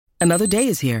Another day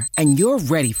is here, and you're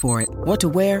ready for it. What to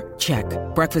wear? Check.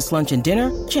 Breakfast, lunch, and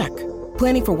dinner? Check.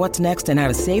 Planning for what's next and how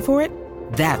to save for it?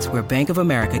 That's where Bank of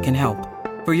America can help.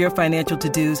 For your financial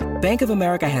to-dos, Bank of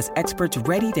America has experts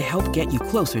ready to help get you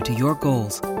closer to your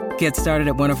goals. Get started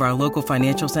at one of our local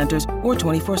financial centers or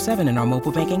 24/7 in our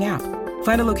mobile banking app.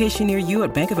 Find a location near you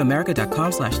at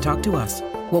bankofamerica.com/talktous.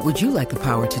 What would you like the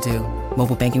power to do?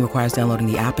 Mobile banking requires downloading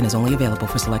the app and is only available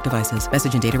for select devices.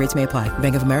 Message and data rates may apply.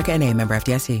 Bank of America N.A., member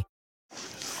FDIC.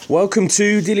 Welcome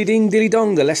to Dilly Ding Dilly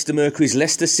Dong, the Leicester Mercury's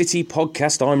Leicester City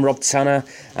podcast. I'm Rob Tanner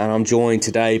and I'm joined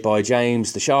today by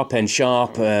James, the Sharp End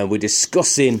Sharp. We're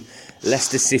discussing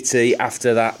Leicester City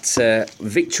after that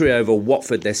victory over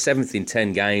Watford, their 7th in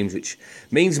 10 games, which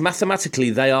means mathematically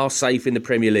they are safe in the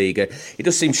Premier League. It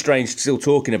does seem strange still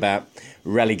talking about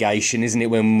relegation, isn't it,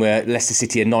 when Leicester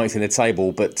City are 9th in the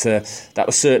table, but that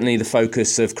was certainly the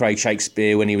focus of Craig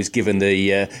Shakespeare when he was given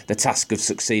the task of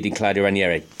succeeding Claudio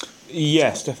Ranieri.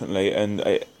 Yes, definitely, and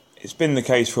it's been the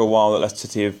case for a while that Leicester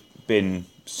City have been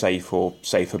safe or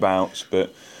safe abouts,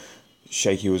 but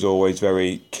Shaky was always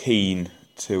very keen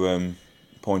to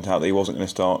point out that he wasn't going to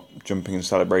start jumping and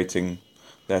celebrating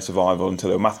their survival until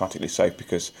they were mathematically safe,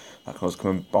 because that can always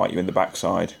come and bite you in the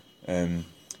backside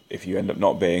if you end up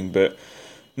not being. But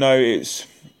no,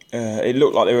 it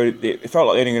looked like it felt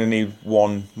like they're only going to need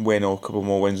one win or a couple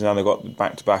more wins. Now they've got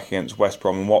back-to-back against West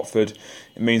Brom and Watford.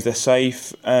 It means they're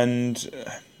safe, and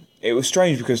it was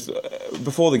strange because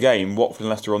before the game, Watford and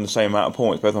Leicester were on the same amount of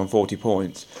points, both on 40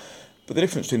 points. But the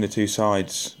difference between the two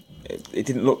sides, it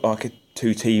didn't look like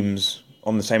two teams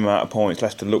on the same amount of points.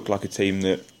 Leicester looked like a team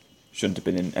that shouldn't have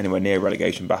been in anywhere near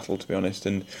relegation battle, to be honest,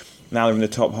 and now they're in the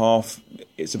top half.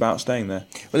 It's about staying there.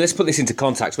 Well, let's put this into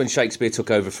context. When Shakespeare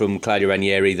took over from Claudio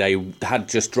Ranieri, they had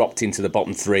just dropped into the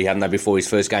bottom three, hadn't they, before his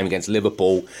first game against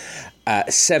Liverpool.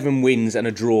 7 wins and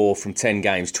a draw from 10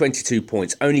 games, 22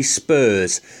 points. Only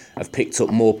Spurs have picked up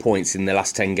more points in the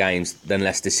last 10 games than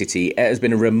Leicester City. It has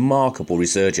been a remarkable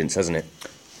resurgence, hasn't it?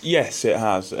 Yes, it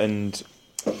has. And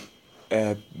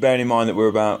bearing in mind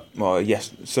that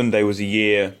Sunday was a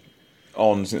year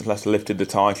on since Leicester lifted the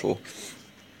title.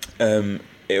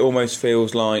 It almost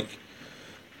feels like,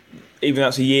 even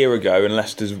that's a year ago, and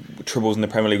Leicester's troubles in the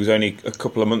Premier League was only a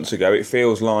couple of months ago, it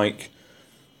feels like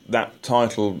that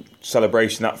title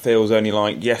celebration, that feels only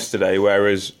like yesterday,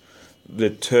 whereas the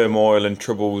turmoil and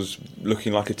troubles,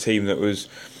 looking like a team that was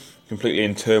completely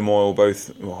in turmoil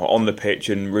both on the pitch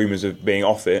and rumours of being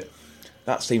off it,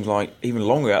 that seems like even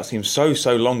longer. That seems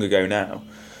so long ago now.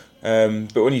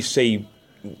 But when you see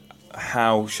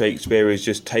how Shakespeare has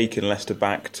just taken Leicester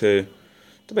back to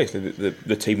basically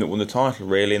the team that won the title,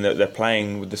 really, and that they're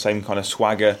playing with the same kind of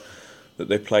swagger that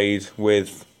they played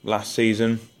with last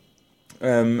season.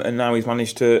 And now he's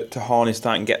managed to harness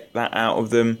that and get that out of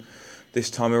them this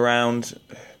time around.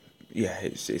 Yeah,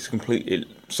 it's completely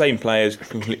same players,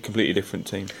 completely different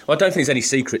team. Well, I don't think there's any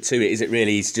secret to it, is it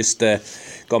really? He's just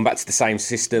gone back to the same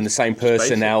system, the same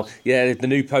personnel. Yeah, the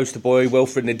new poster boy,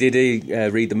 Wilfred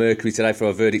Ndidi, read the Mercury today for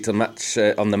our verdict on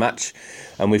the match.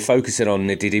 And we're focusing on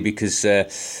Ndidi because, I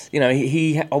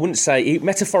wouldn't say, he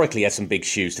metaphorically had some big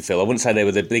shoes to fill. I wouldn't say they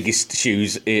were the biggest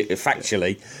shoes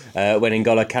factually when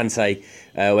N'Golo Kante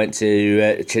went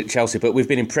to Chelsea. But we've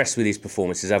been impressed with his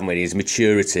performances, haven't we? His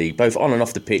maturity, both on and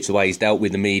off the pitch, the way he's dealt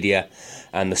with the media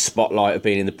and the spotlight of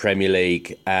being in the Premier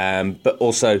League. But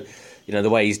also, the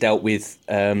way he's dealt with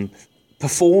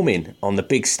performing on the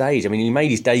big stage. I mean, he made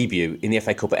his debut in the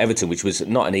FA Cup at Everton, which was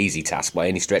not an easy task by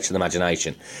any stretch of the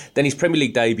imagination. Then his Premier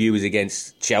League debut was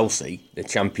against Chelsea, the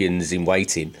champions in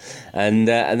waiting, and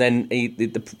then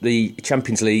the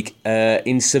Champions League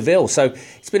in Seville. So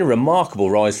it's been a remarkable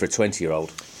rise for a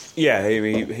 20-year-old. Yeah,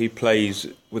 he plays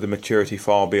with a maturity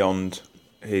far beyond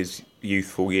his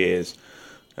youthful years.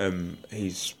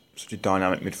 He's such a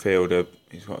dynamic midfielder.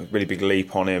 He's got a really big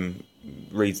leap on him.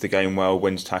 Reads the game well,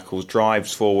 wins tackles,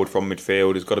 drives forward from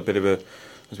midfield. Has got a bit of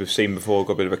as we've seen before,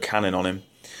 got a bit of a cannon on him.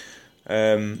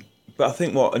 But I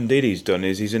think what Ndidi's done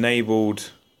is he's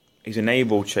enabled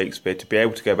Shakespeare to be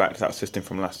able to go back to that system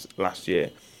from last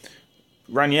year.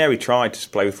 Ranieri tried to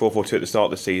play with 4-4-2 at the start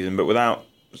of the season, but without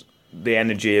the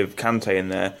energy of Kante in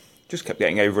there, just kept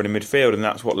getting over in midfield, and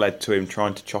that's what led to him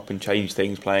trying to chop and change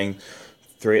things, playing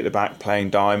 3 at the back,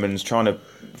 playing diamonds, trying to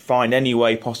find any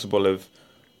way possible of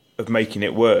making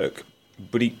it work,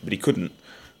 but he couldn't.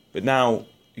 But now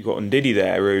you've got Ndidi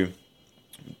there who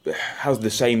has the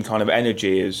same kind of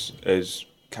energy as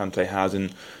Kante has,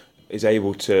 and is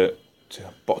able to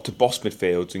boss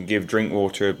midfields and give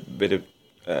Drinkwater a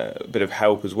bit of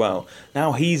help as well.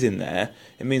 Now he's in there,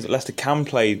 it means that Leicester can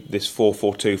play this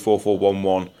 4-4-2,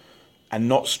 4-4-1-1, and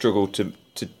not struggle to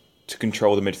to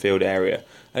control the midfield area.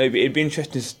 And it'd be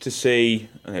interesting to see,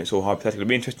 I know it's all hypothetical, it'd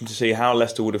be interesting to see how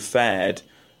Leicester would have fared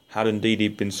had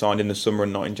Ndidi been signed in the summer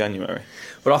and not in January.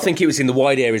 But I think it was in the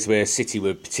wide areas where City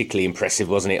were particularly impressive,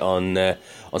 wasn't it, on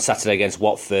Saturday against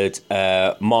Watford.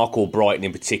 Mark Albrighton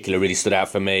in particular really stood out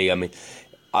for me. I mean,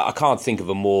 I can't think of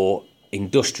a more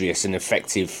industrious and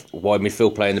effective wide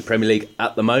midfield player in the Premier League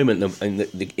at the moment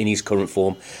in his current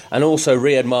form. And also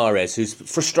Riyad Mahrez, who's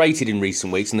frustrated in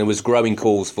recent weeks, and there was growing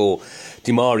calls for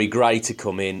Demarai Gray to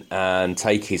come in and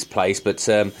take his place, but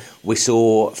we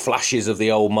saw flashes of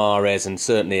the old Mahrez, and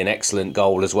certainly an excellent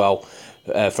goal as well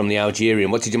from the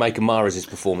Algerian. What did you make of Mahrez's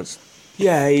performance?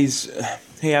 Yeah,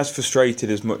 he has frustrated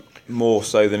as much more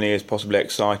so than he has possibly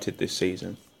excited this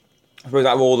season. I suppose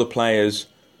out of all the players,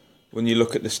 when you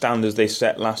look at the standards they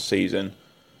set last season,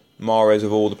 Mahrez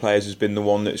of all the players has been the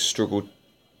one that's struggled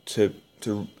to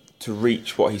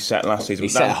reach what he set last season. He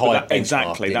set a high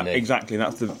benchmark, exactly.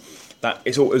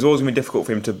 It's always going to be difficult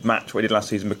for him to match what he did last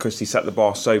season because he set the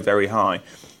bar so very high.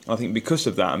 And I think because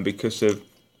of that, and because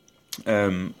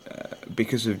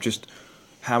of just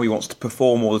how he wants to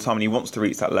perform all the time and he wants to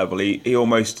reach that level, he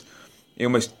almost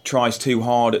tries too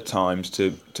hard at times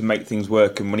to make things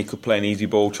work, and when he could play an easy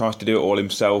ball, tries to do it all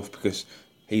himself because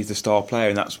he's the star player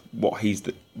and that's what he's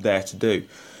there to do.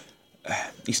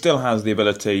 He still has the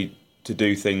ability to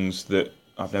do things that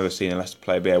I've never seen a Leicester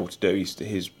player be able to do.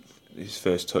 His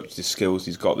first touch, his skills,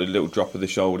 he's got the little drop of the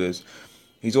shoulders.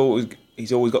 He's always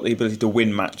got the ability to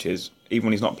win matches, even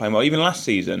when he's not playing well. Even last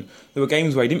season, there were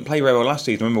games where he didn't play very well last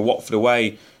season. I remember Watford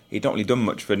away, he'd not really done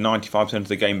much for 95% of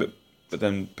the game, but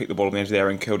then picked the ball on the edge of the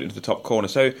area and killed it into the top corner.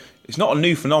 So it's not a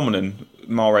new phenomenon,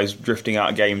 Mahrez drifting out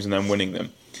of games and then winning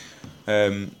them.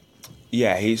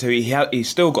 He's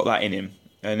still got that in him,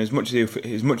 and as much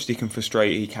as he can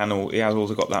frustrate, he has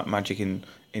also got that magic in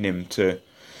him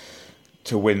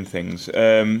to win things.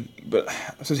 But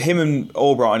so him and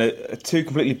Albrighton are two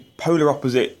completely polar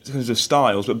opposite kinds of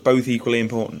styles, but both equally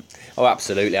important. Oh,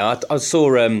 absolutely. I saw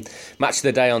Match of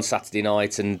the Day on Saturday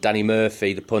night, and Danny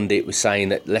Murphy, the pundit, was saying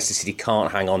that Leicester City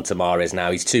can't hang on to Mahrez now.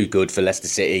 He's too good for Leicester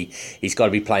City. He's got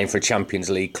to be playing for a Champions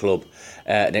League club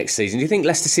next season. Do you think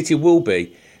Leicester City will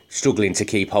be struggling to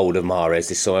keep hold of Mahrez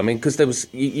this summer? I mean, because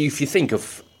if you think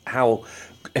of how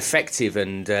effective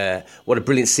and what a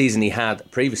brilliant season he had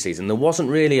previous season, there wasn't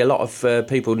really a lot of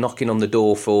people knocking on the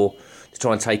door to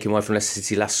try and take him away from Leicester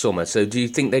City last summer. So do you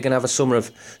think they're going to have a summer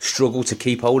of struggle to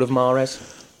keep hold of Mahrez?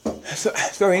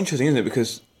 It's very interesting, isn't it?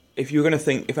 Because if you're going to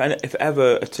think, if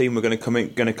ever a team were going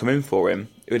to come in for him,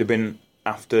 it would have been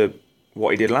after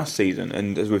what he did last season.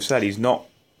 And as we've said, he's not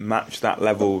matched that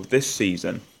level this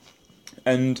season.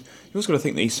 And you also got to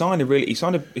think that he signed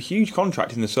a huge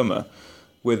contract in the summer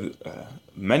with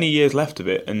many years left of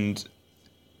it, and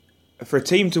for a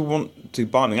team to want to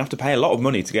buy him, they have to pay a lot of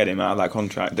money to get him out of that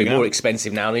contract. They're more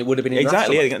expensive now than it would have been in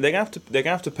exactly. Yeah, they're going to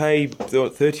have to pay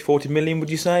 30-40 million,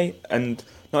 would you say? And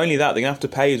not only that, they're going to have to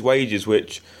pay his wages,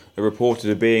 which are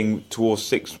reported as being towards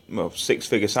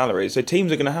six-figure salaries. So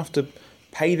teams are going to have to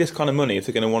pay this kind of money if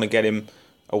they're going to want to get him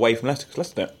away from Leicester.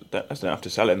 Because Leicester don't have to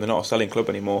sell him; they're not a selling club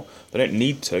anymore. They don't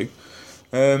need to.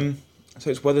 So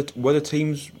it's whether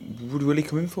teams would really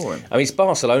come in for him. I mean, it's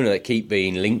Barcelona that keep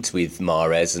being linked with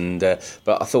Mahrez,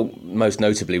 but I thought most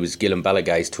notably was Guillem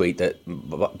Balaguer's tweet that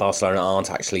Barcelona aren't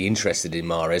actually interested in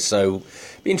Mahrez. So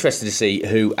be interested to see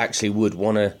who actually would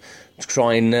want to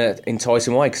try and entice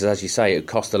him away, because as you say, it would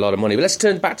cost a lot of money. But let's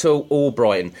turn back to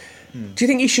Albrighton. Do you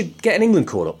think he should get an England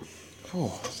call-up?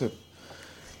 Oh, it's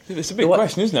a big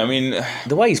question, isn't it? I mean,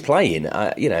 the way he's playing,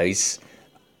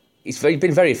 He's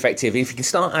been very effective. If he can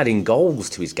start adding goals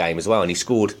to his game as well, and he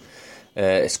scored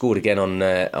again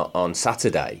on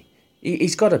Saturday,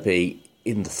 he's got to be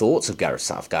in the thoughts of Gareth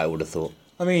Southgate, I would have thought.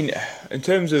 I mean, in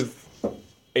terms of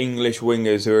English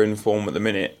wingers who are in form at the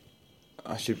minute,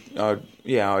 I'd say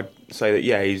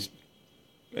that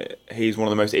he's one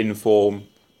of the most in-form,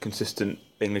 consistent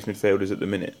English midfielders at the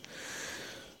minute.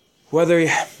 Whether he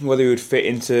would fit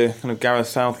into kind of Gareth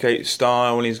Southgate's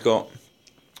style, and he's got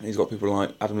people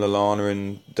like Adam Lallana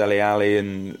and Dele Alli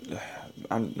and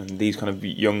these kind of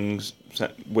young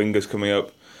wingers coming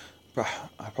up.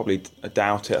 I probably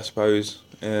doubt it, I suppose.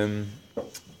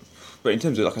 But in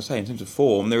terms of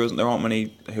form, there aren't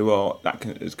many who are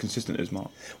as consistent as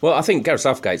Mark. Well, I think Gareth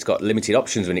Southgate's got limited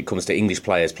options when it comes to English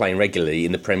players playing regularly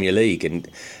in the Premier League, and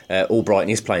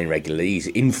Albrighton is playing regularly. He's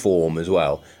in form as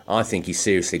well. I think he's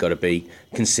seriously got to be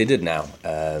considered now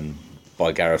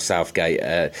by Gareth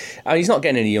Southgate. He's not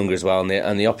getting any younger as well,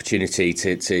 and the opportunity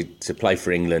to play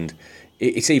for England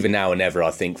it's either now or never,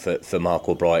 I think, for Mark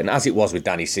Albrighton, as it was with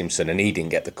Danny Simpson, and he didn't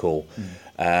get the call.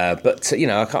 But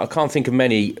I can't think of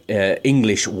many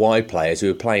English wide players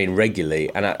who are playing regularly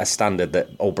and at a standard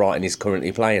that Albrighton is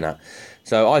currently playing at.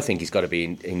 So I think he's got to be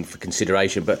in for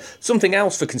consideration. But something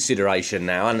else for consideration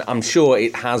now, and I'm sure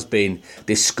it has been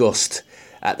discussed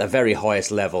at the very highest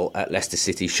level at Leicester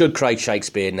City. Should Craig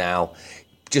Shakespeare now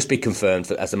just be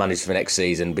confirmed as the manager for next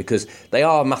season? Because they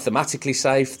are mathematically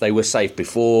safe. They were safe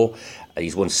before.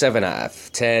 He's won 7 out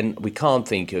of 10. We can't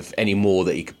think of any more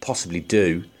that he could possibly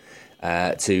do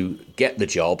to get the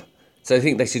job. So I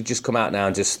think they should just come out now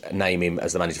and just name him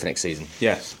as the manager for next season.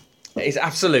 Yes. It's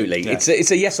absolutely. Yeah.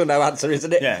 It's a yes or no answer,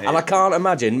 isn't it? Yeah, and I can't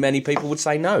imagine many people would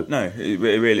say no. No, it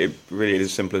really is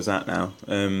as simple as that now.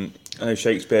 I know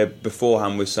Shakespeare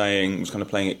beforehand was kind of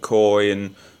playing it coy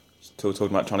and still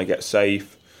talking about trying to get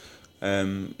safe.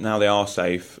 Now they are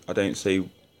safe. I don't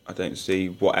see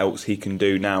what else he can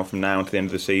do now from now to the end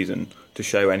of the season to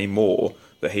show any more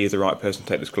that he is the right person to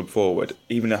take this club forward.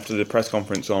 Even after the press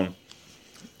conference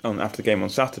after the game on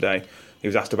Saturday, he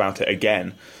was asked about it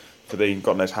again for the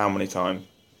God knows how many time,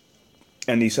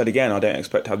 and he said again, I don't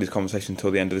expect to have this conversation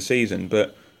until the end of the season.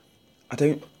 But I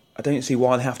don't see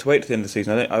why they have to wait till the end of the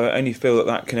season. I only feel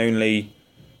that can only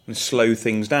slow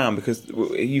things down, because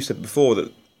you said before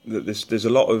that there's a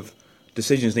lot of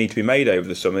decisions need to be made over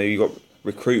the summer. You've got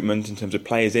recruitment in terms of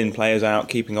players in, players out,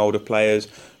 keeping older players,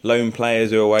 loan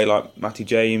players who are away like Matty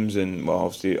James, and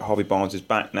obviously Harvey Barnes is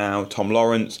back now, Tom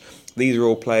Lawrence. These are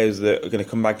all players that are going to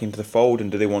come back into the fold,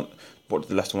 and what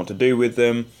do Leicester want to do with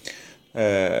them?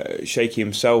 Shaky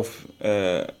himself,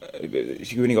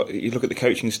 you look at the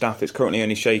coaching staff, it's currently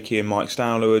only Shaky and Mike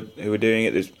Stowler who are doing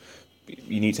it.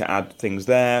 You need to add things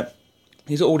there.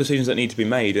 These are all decisions that need to be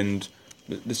made, and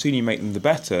the sooner you make them, the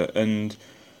better. And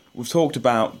we've talked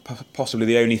about possibly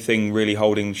the only thing really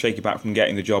holding Shaky back from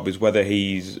getting the job is whether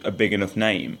he's a big enough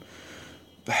name.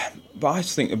 But I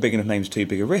just think a big enough name is too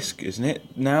big a risk, isn't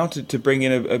it? Now to bring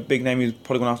in a big name who's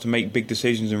probably going to have to make big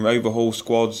decisions and overhaul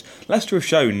squads. Leicester have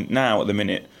shown now at the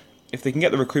minute, if they can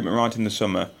get the recruitment right in the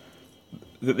summer,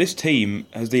 that this team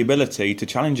has the ability to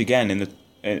challenge again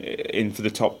in for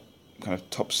the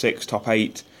top 6, top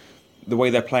 8, the way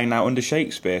they're playing now under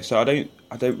Shakespeare. So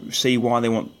I don't see why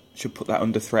they should put that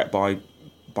under threat by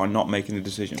not making the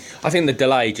decision. I think the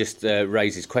delay just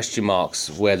raises question marks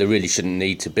where there really shouldn't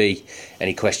need to be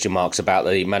any question marks about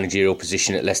the managerial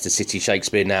position at Leicester City.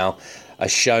 Shakespeare now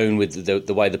has shown with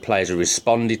the way the players have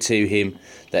responded to him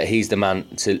that he's the man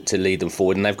to lead them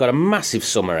forward, and they've got a massive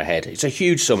summer ahead. It's a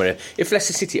huge summer. If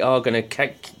Leicester City are going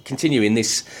to continue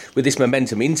with this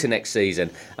momentum into next season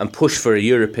and push for a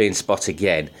European spot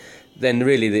again, then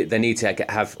really they need to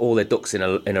have all their ducks in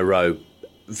a row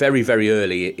very, very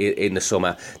early in the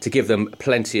summer to give them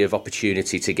plenty of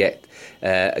opportunity to get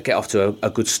off to a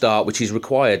good start, which is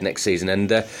required next season.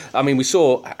 And we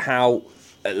saw how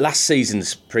last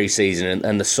season's pre-season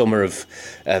and the summer of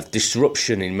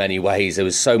disruption in many ways, there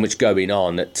was so much going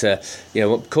on that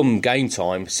come game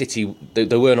time, City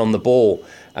they weren't on the ball,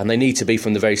 and they need to be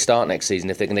from the very start next season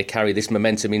if they're going to carry this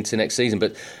momentum into next season.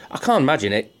 But I can't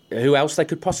imagine who else they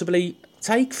could possibly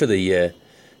take for the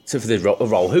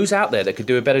role. Who's out there that could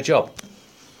do a better job?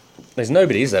 There's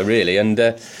nobody, is there, really? And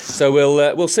so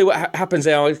we'll see what happens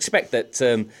there. I expect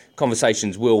that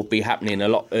conversations will be happening a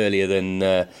lot earlier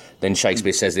than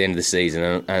Shakespeare says at the end of the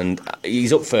season, and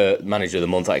he's up for Manager of the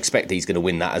Month. I expect he's going to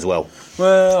win that as well.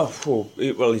 Well,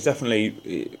 he's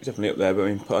definitely up there. But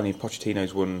I mean,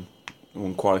 Pochettino's won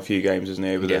quite a few games, hasn't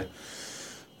he,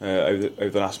 over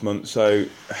the last month? So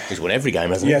he's won every game,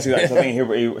 hasn't he? Yes, exactly. So I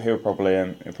think he'll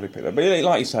probably pick that. But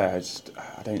like you say,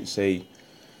 I don't see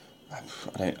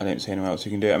anyone else who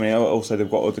can do it. I mean, also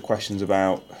they've got other questions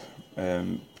about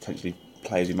potentially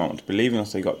players who might want to be leaving.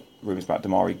 Also, you've got rumours about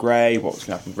Damari Gray, what's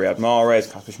going to happen with Riyad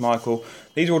Mahrez, Kasper Schmeichel.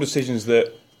 These are all decisions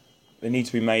that they need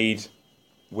to be made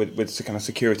with kind of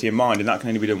security in mind, and that can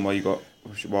only be done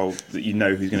while you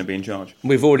know who's going to be in charge.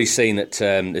 We've already seen that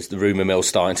there's the rumour mill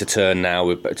starting to turn now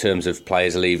in terms of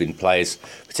players leaving, players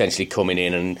potentially coming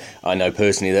in, and I know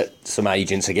personally that some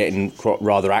agents are getting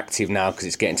rather active now because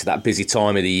it's getting to that busy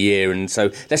time of the year, and so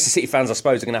Leicester City fans, I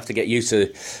suppose, are going to have to get used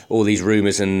to all these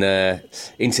rumours and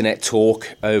internet talk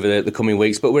over the coming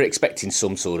weeks, but we're expecting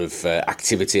some sort of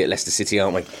activity at Leicester City,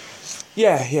 aren't we?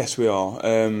 Yeah, yes, we are.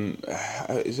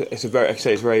 It's a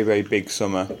very, very big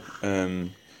summer.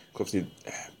 Obviously,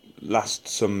 last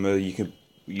summer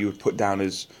you would put down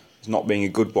as not being a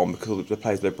good one because the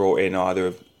players they brought in either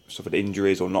have suffered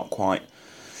injuries or not quite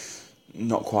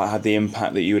had the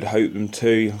impact that you would hope them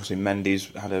to. Obviously, Mendy's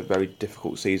had a very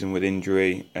difficult season with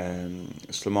injury.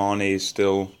 Slimani is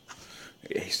still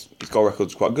his goal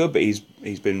record's quite good, but he's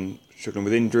been struggling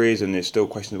with injuries, and there's still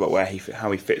questions about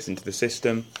how he fits into the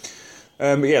system.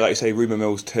 But yeah, like you say, Ruben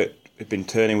Mills had been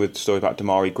turning with stories about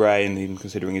Demarai Gray and even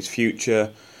considering his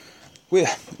future.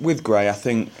 With Gray, I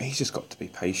think he's just got to be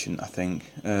patient, I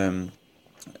think.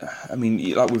 I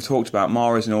mean, like we've talked about,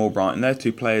 Mahrez and Albrighton, they're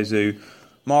two players who...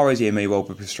 Mahrez may well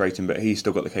be frustrating, but he's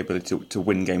still got the capability to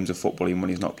win games of football even when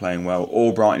he's not playing well.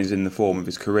 Albrighton is in the form of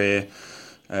his career,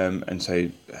 and so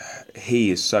he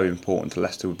is so important to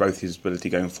Leicester with both his ability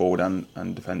going forward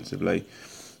and defensively.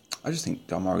 I just think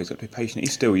Demarai has got to be patient.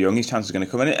 He's still young, his chance is going to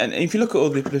come. And if you look at all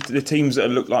the teams that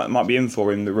look like might be in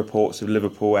for him, the reports of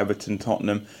Liverpool, Everton,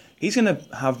 Tottenham... He's going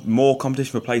to have more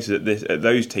competition for places at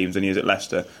those teams than he is at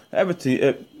Leicester.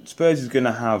 Spurs is going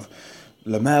to have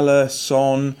Lamela,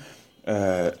 Son,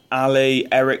 Ali,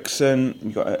 Eriksen.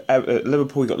 You've got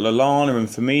Liverpool. You've got Lallana and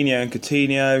Firmino and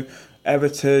Coutinho.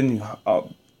 Everton.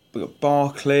 We've got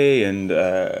Barkley and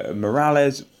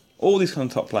Morales. All these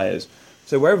kind of top players.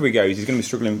 So wherever he goes, he's going to be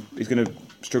struggling. He's going to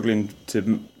struggling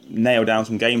to nail down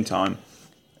some game time.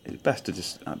 It's best to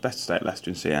stay at Leicester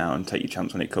and see it out and take your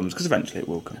chance when it comes, because eventually it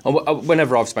will come.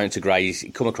 Whenever I've spoken to Gray, he's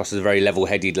come across as a very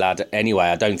level-headed lad anyway.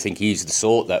 I don't think he's the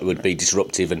sort that would be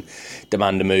disruptive and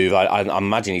demand a move. I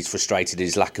imagine he's frustrated at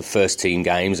his lack of first-team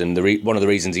games, and one of the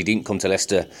reasons he didn't come to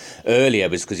Leicester earlier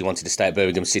was because he wanted to stay at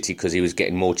Birmingham City because he was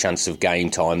getting more chance of game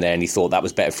time there, and he thought that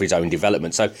was better for his own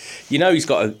development. So, he's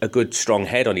got a good, strong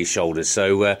head on his shoulders.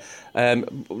 So,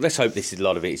 let's hope a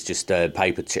lot of it is just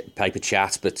paper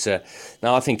chat. But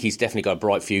no, I think he's definitely got a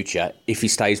bright future if he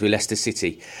stays with Leicester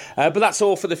City. But that's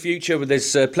all for the future.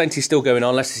 There's plenty still going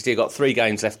on. Leicester City have got 3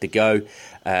 games left to go.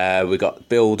 We've got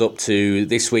build up to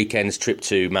this weekend's trip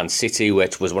to Man City,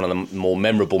 which was one of the more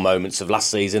memorable moments of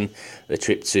last season, the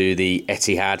trip to the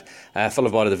Etihad,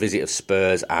 followed by the visit of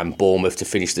Spurs and Bournemouth to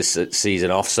finish the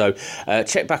season off. So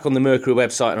check back on the Mercury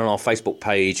website and on our Facebook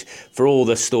page for all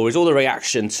the stories, all the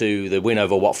reaction to the win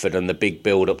over Watford and the big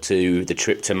build up to the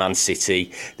trip to Man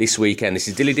City this weekend. This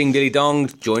is Dilly Ding Dilly Dong.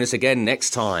 Join us again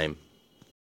next time.